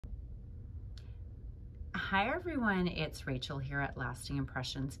Hi everyone, it's Rachel here at Lasting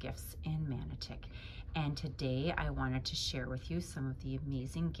Impressions Gifts in Manotick, and today I wanted to share with you some of the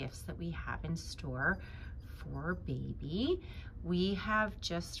amazing gifts that we have in store for baby. We have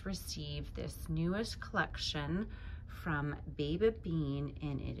just received this newest collection from Beba Bean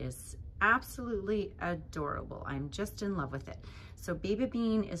and it is absolutely adorable. I'm just in love with it. So Beba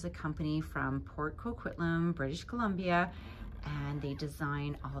Bean is a company from Port Coquitlam, British Columbia, and they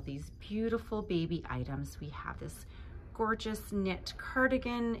design all these beautiful baby items. We have this gorgeous knit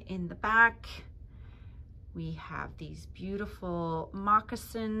cardigan in the back. We have these beautiful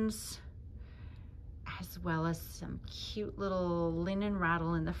moccasins, as well as some cute little linen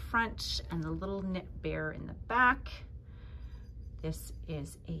rattle in the front and the little knit bear in the back. This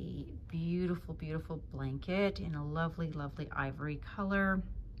is a beautiful, beautiful blanket in a lovely, lovely ivory color.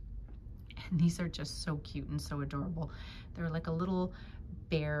 And these are just so cute and so adorable. They're like a little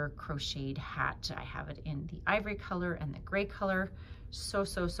bear crocheted hat. I have it in the ivory color and the gray color. So,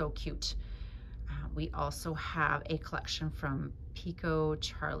 so, so cute. We also have a collection from Pico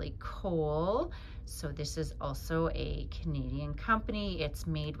Charlie Cole. So this is also a Canadian company. It's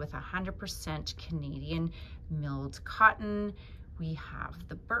made with 100% Canadian milled cotton. We have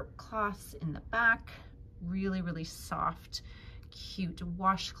the burp cloths in the back, really, really soft, cute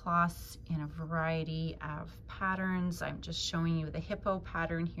washcloths in a variety of patterns. I'm just showing you the hippo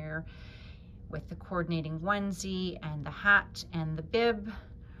pattern here with the coordinating onesie and the hat and the bib.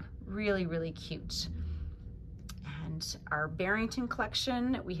 Really, really cute. And our Barrington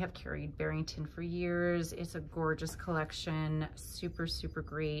collection, we have carried Barrington for years. It's a gorgeous collection, super, super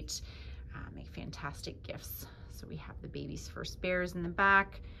great. Make fantastic gifts. So we have the baby's first bears in the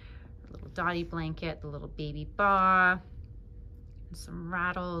back, the little dotty blanket, the little baby baa, some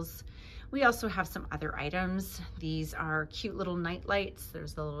rattles. We also have some other items. These are cute little night lights.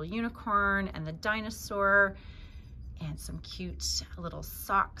 There's the little unicorn and the dinosaur, and some cute little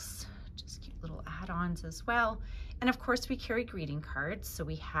socks, just cute little add-ons as well. And of course we carry greeting cards. So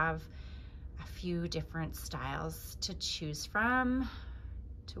we have a few different styles to choose from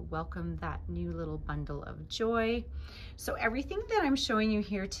to welcome that new little bundle of joy. So everything that I'm showing you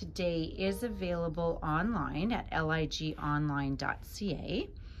here today is available online at ligonline.ca.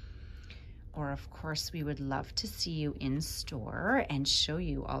 Or of course, we would love to see you in store and show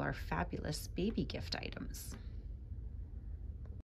you all our fabulous baby gift items.